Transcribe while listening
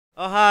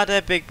Oh hi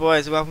there big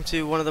boys, welcome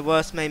to one of the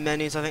worst main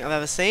menus I think I've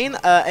ever seen.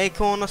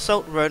 Acorn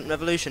Assault, Rodent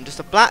Revolution.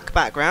 Just a black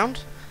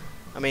background.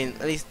 I mean,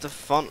 at least the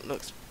font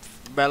looks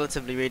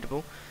relatively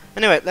readable.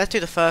 Anyway, let's do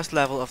the first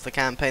level of the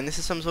campaign. This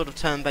is some sort of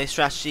turn-based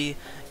strategy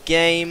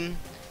game.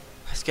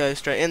 Let's go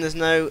straight in. There's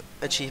no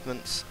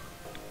achievements.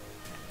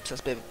 So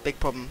that's a bit of a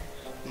big problem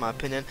in my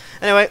opinion.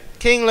 Anyway,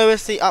 King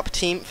Louis the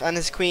Upteenth and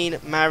his queen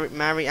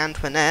Marie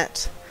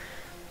Antoinette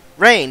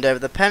reigned over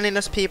the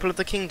penniless people of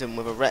the kingdom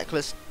with a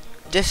reckless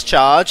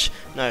disregard.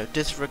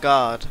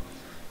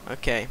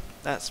 Okay,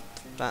 that's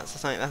the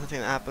thing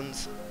that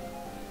happens.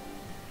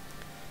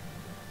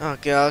 Oh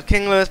god,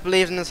 King Louis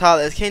believed in his heart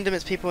that his kingdom,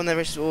 its people, and their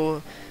riches were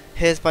all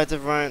his by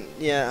divine.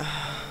 Yeah.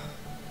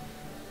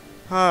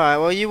 Alright,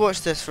 well you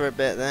watch this for a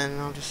bit then.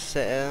 I'll just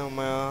sit here on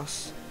my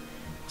ass.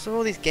 What's with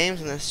all these games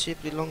and their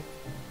stupidly long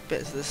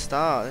bits at the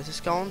start? They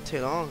just go on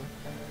too long.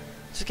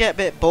 Just get a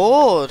bit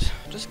bored.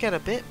 Just get a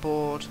bit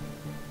bored.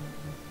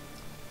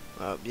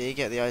 Oh yeah, you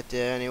get the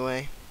idea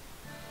anyway.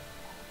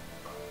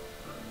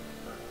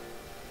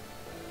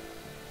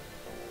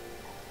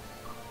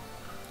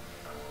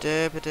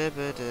 Yeah,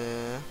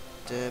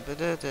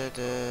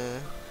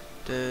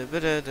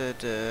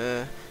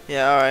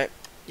 alright.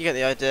 You get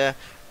the idea.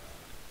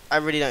 I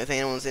really don't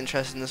think anyone's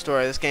interested in the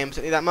story of this game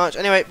particularly that much.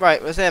 Anyway,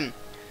 right, what's in?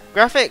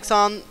 Graphics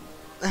aren't...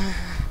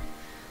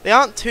 they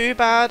aren't too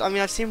bad. I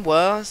mean, I've seen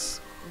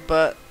worse,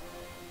 but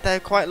they're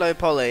quite low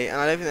poly,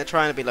 and I don't think they're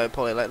trying to be low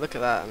poly. Like, look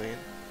at that, I mean.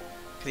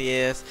 Look at the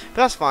ears.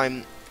 But that's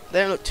fine. They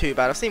don't look too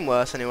bad. I've seen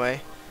worse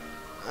anyway.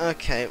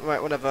 Okay,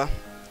 right, whatever.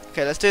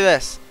 Okay, let's do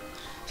this.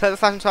 Select the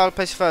fashion tile to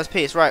place your first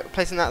piece. Right, we're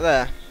placing that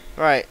there.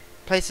 Right,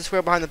 place the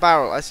squirrel behind the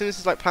barrel. I assume this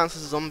is like Plants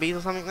vs Zombies or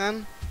something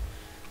then?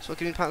 So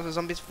giving Plants vs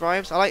Zombies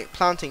vibes. I like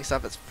planting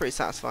stuff, it's pretty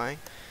satisfying.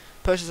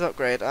 Purchase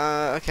upgrade.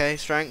 Okay,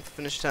 strength,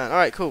 finish turn.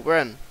 Alright, cool, we're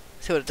in.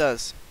 See what it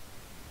does.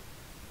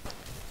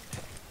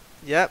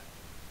 Yep.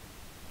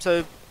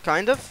 So,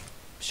 kind of.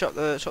 Shot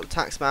the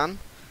taxman.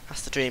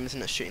 That's the dream,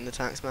 isn't it? Shooting the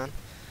taxman.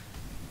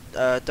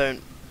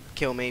 Don't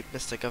kill me,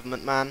 Mr.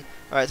 Government Man.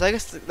 Alright, so I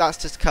guess that's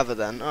just cover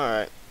then.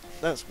 Alright.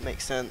 That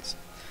makes sense.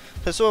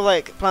 So it's sort of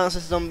like Plants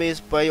vs Zombies,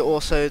 where you're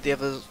also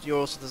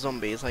the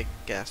zombies, I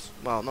guess.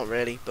 Well, not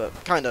really,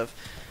 but kind of.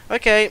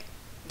 Okay.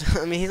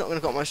 I mean, he's not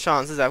gonna got much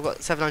chance, is he? I've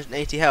got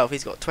 780 health.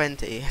 He's got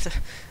 20.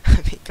 I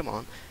mean, come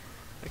on.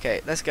 Okay,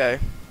 let's go.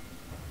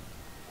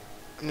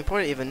 I mean,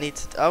 probably even need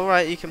to. Oh,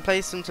 right, you can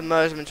place them to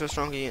merge them into a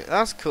stronger unit.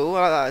 That's cool.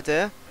 I like that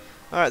idea.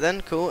 All right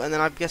then, cool. And then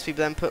I guess we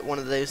then put one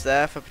of those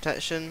there for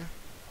protection.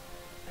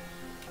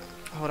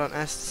 Hold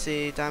on,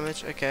 SC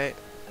damage. Okay.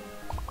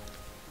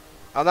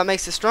 Oh, that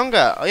makes it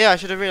stronger. Oh yeah, I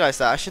should have realised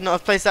that. I should not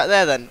have placed that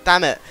there then.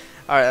 Damn it.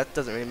 Alright, that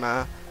doesn't really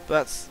matter. But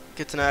that's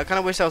good to know. I kind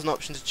of wish there was an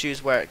option to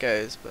choose where it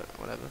goes, but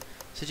whatever.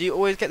 So do you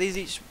always get these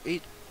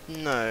each?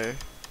 No.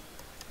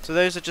 So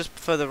those are just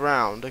for the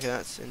round. Okay,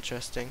 that's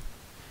interesting.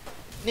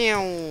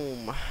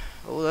 Oh,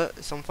 look,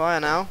 it's on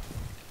fire now.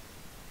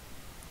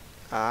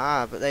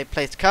 Ah, but they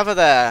placed cover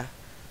there.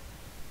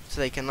 So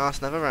they can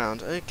last another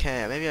round.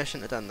 Okay, maybe I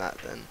shouldn't have done that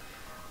then.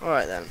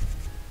 Alright then.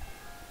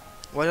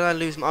 Why did I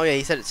lose my... Oh yeah,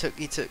 he said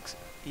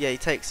he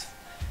takes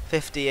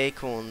 50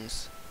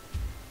 acorns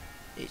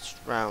each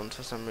round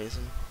for some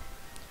reason.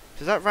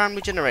 Does that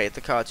randomly generate the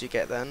cards you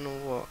get then, or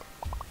what?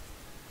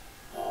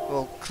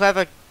 Well,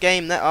 clever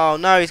game there. Oh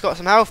no, he's got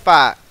some health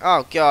back.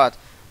 Oh god.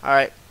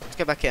 Alright, let's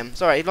go back in.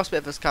 Sorry, he lost a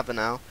bit of his cover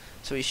now,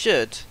 so he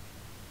should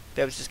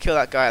be able to just kill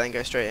that guy and then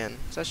go straight in.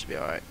 So that should be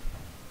alright.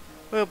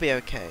 We'll be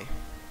okay.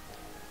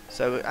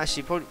 So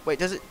actually, probably... Wait,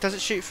 does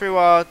it shoot through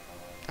our... I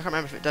can't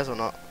remember if it does or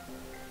not.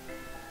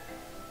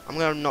 I'm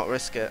gonna not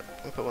risk it.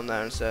 I'm gonna put one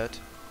there instead.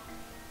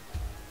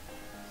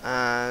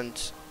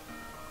 And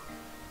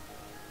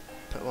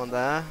put one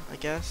there, I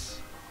guess.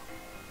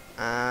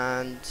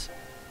 And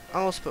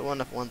I'll also put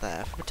one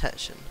there for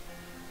protection.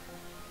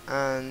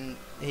 And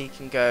he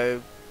can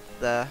go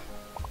there.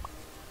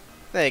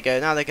 There you go,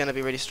 now they're gonna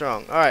be really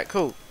strong. Alright,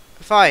 cool.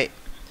 Fight!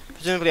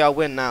 Presumably I'll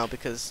win now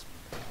because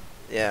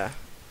yeah.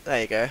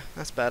 There you go,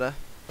 that's better.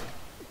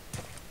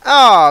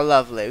 Oh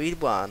lovely, we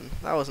won.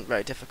 That wasn't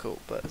very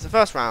difficult, but it's the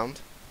first round.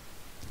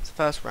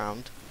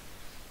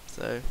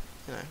 So,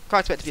 you know, can't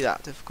expect it to be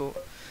that difficult.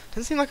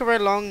 Doesn't seem like a very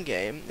long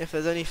game if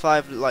there's only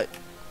 5 like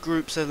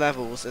groups of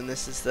levels, and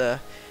this is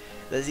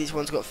each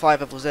one's got 5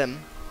 levels in.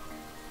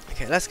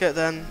 Okay, let's go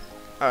then.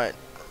 Alright,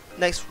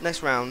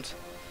 next round.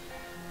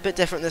 Bit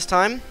different this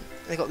time.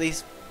 They got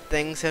these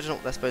things here, I don't know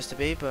what they're supposed to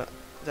be, but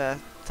they're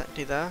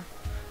technically there.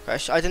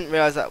 Okay, I didn't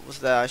realise that was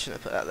there, I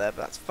shouldn't have put that there,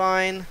 but that's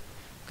fine.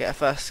 Get a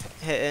first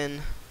hit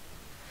in.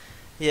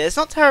 Yeah, it's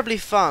not terribly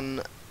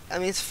fun. I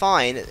mean, it's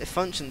fine. It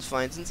functions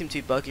fine. It doesn't seem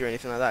too buggy or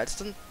anything like that. I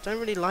just don't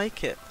really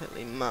like it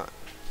particularly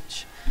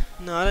much.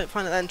 No, I don't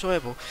find it that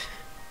enjoyable.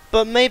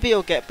 But maybe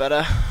it'll get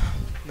better.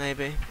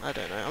 Maybe. I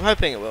don't know. I'm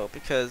hoping it will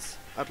because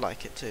I'd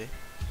like it to.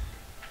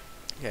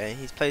 Okay,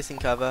 he's placing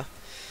cover.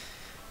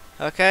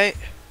 Okay.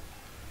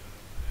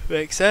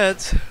 Makes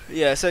sense.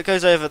 Yeah, so it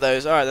goes over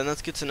those. Alright then,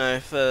 that's good to know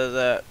for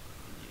the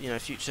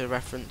future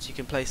reference. You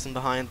can place them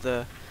behind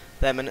them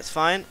and it's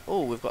fine.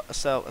 Oh, we've got a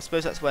cell. I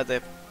suppose that's where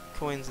the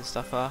coins and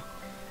stuff are.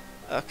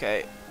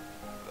 Okay.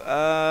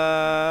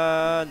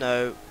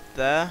 No.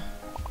 There?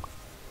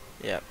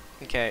 Yep.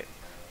 Okay.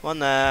 One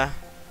there.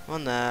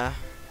 One there.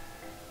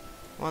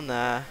 One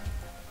there.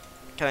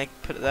 Can I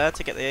put it there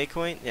to get the A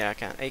coin? Yeah, I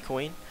can. A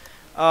coin.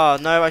 Oh,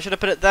 no, I should have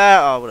put it there.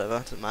 Oh, whatever.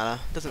 Doesn't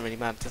matter. Doesn't really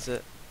matter, does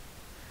it?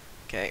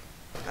 Okay.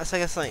 That's, I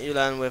guess, something you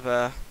learn with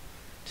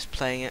just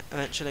playing it.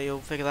 Eventually,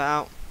 you'll figure that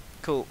out.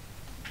 Cool.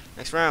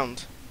 Next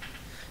round.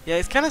 Yeah,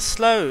 it's kind of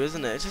slow,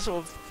 isn't it? It just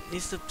sort of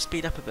needs to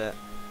speed up a bit.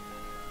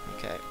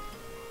 Okay.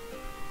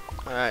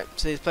 Alright,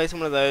 so he's placing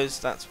one of those.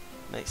 That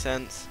makes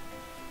sense.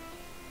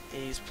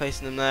 He's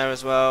placing them there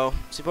as well.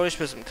 So you probably should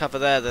put some cover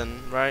there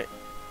then, right?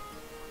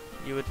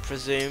 You would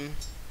presume.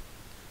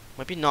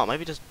 Maybe not.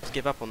 Maybe just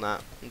give up on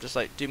that and just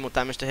like do more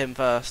damage to him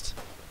first.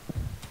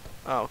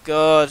 Oh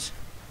god,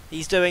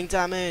 he's doing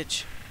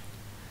damage.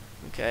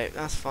 Okay,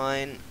 that's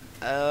fine.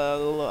 I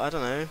don't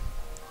know.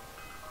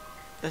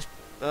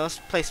 Let's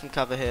place some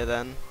cover here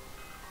then.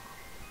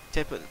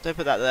 Don't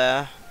put that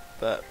there,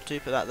 but do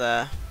put that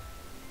there,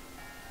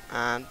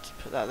 and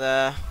put that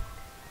there,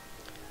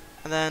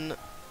 and then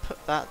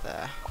put that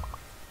there,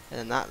 and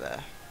then that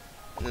there,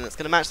 and then it's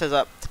going to match those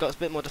up. It's got a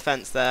bit more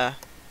defense there,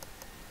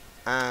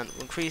 and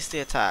we'll increase the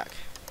attack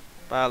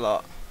by a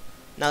lot.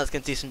 Now it's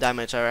going to do some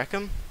damage, I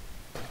reckon.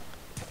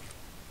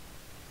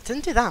 It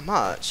didn't do that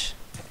much.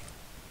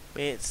 I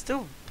mean, it's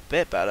still a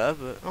bit better,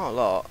 but not a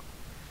lot.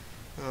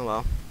 Oh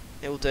well,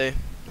 it will do.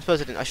 I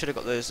suppose I should have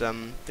got those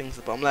things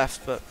at the bottom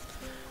left, but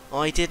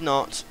I did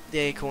not. The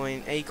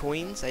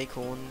acorns.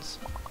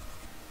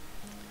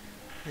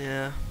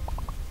 Yeah.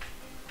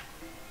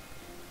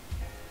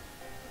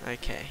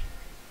 Okay.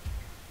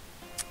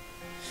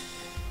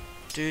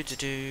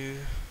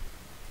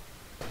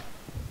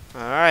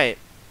 Alright.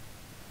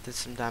 Did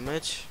some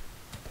damage.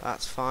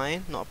 That's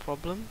fine, not a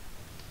problem.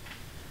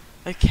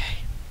 Okay.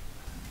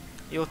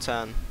 Your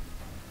turn.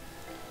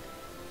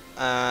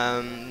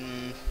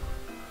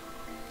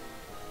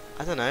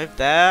 I don't know,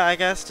 there I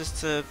guess,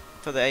 just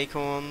for the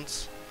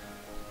acorns.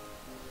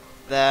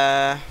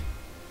 There.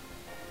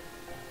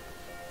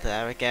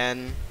 There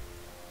again.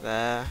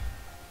 There.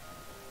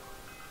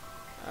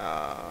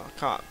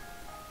 Can't.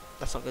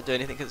 That's not going to do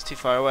anything because it's too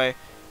far away.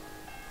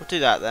 We'll do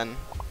that then.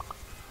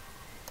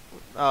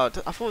 Oh, I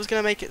thought it was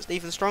going to make it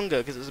even stronger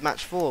because it was a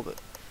match 4, but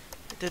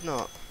it did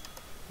not.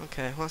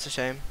 Okay, well that's a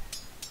shame.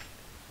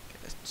 Okay,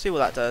 let's see what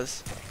that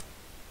does.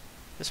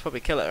 This will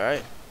probably kill it,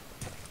 right?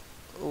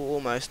 Ooh,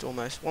 almost.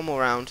 One more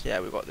round. Yeah,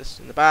 we've got this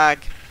in the bag.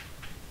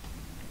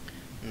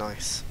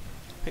 Nice.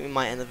 I think we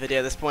might end the video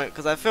at this point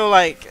because I feel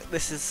like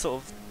this is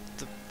sort of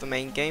the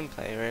main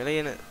gameplay, really,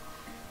 and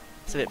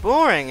it's a bit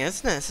boring,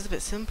 isn't it? It's just a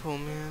bit simple.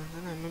 Man. I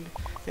don't know.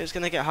 Maybe it's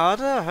gonna get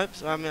harder. I hope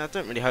so. I mean, I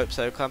don't really hope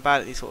so because I'm bad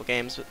at these sort of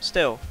games, but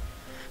still.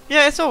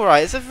 Yeah, it's all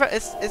right.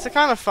 It's a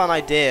kind of fun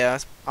idea.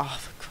 Oh,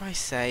 for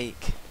Christ's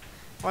sake!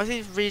 Why is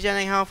he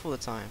regenerating health all the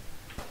time?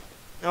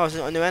 Oh, it's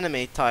a new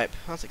enemy type.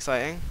 That's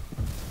exciting.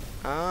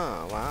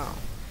 Oh, wow.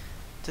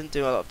 Didn't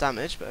do a lot of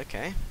damage, but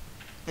okay.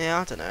 Yeah,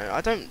 I don't know. I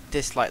don't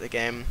dislike the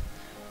game.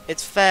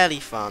 It's fairly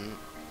fun.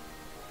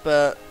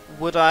 But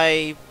do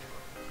I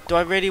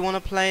really want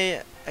to play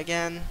it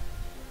again?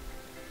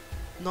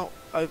 Not.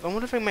 I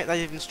wonder if I can make that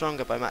even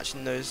stronger by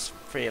matching those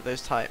 3 of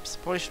those types.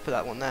 Probably should put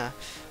that one there.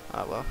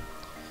 Oh well.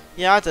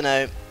 Yeah, I don't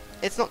know.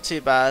 It's not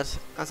too bad.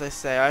 As I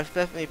say, I've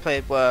definitely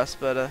played worse,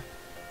 but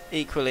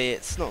equally,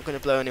 it's not going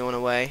to blow anyone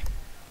away.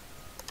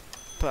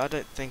 But I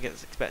don't think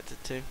it's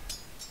expected to.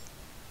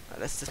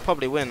 Let's just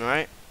probably win,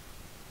 right?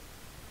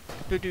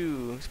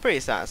 It's pretty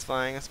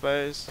satisfying, I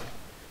suppose.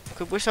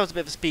 Could wish I was a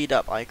bit of a speed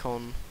up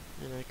icon,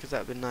 you know, because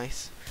that would be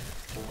nice.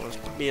 Or a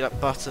speed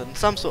up button,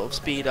 some sort of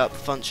speed up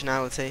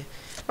functionality.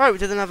 Right, we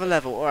did another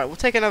level. Alright, we'll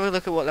take another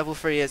look at what level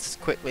 3 is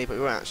quickly, but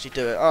we won't actually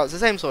do it. Oh, it's the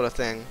same sort of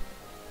thing.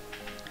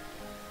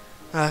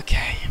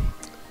 Okay.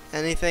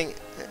 Anything?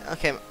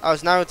 Okay, I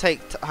was now to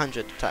take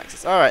 100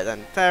 taxes. Alright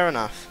then, fair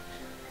enough.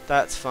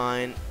 That's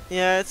fine.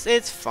 Yeah,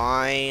 it's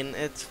fine.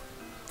 It's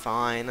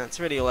fine. That's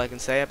really all I can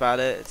say about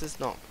it. It's just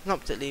not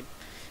particularly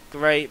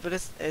great, but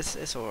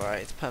it's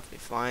alright. It's perfectly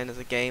fine as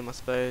a game, I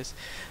suppose.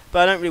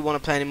 But I don't really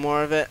want to play any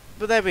more of it.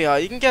 But there we are.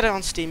 You can get it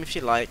on Steam if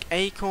you like.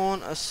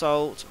 Acorn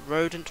Assault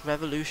Rodent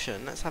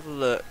Revolution. Let's have a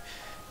look.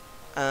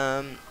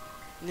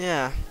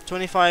 Yeah,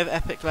 25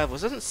 epic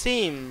levels. Doesn't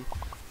seem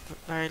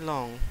very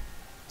long.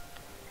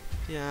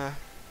 Yeah,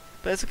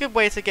 but it's a good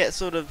way to get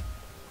sort of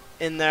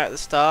in there at the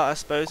start, I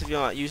suppose, if you're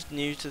not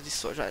new to these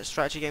sort of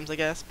strategy games, I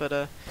guess. But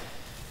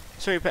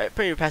it's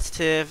pretty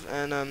repetitive,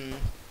 and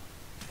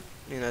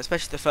you know,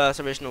 especially the first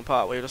original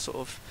part where you're just sort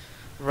of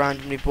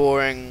randomly,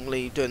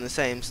 boringly doing the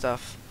same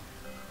stuff.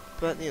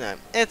 But you know,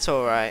 it's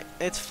alright.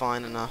 It's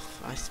fine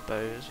enough, I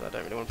suppose. I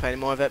don't really want to play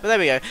any more of it. But there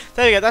we go.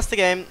 There we go. That's the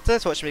game.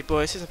 Thanks for watching me,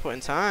 boys. See you some point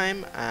in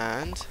time,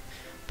 and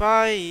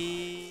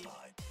bye.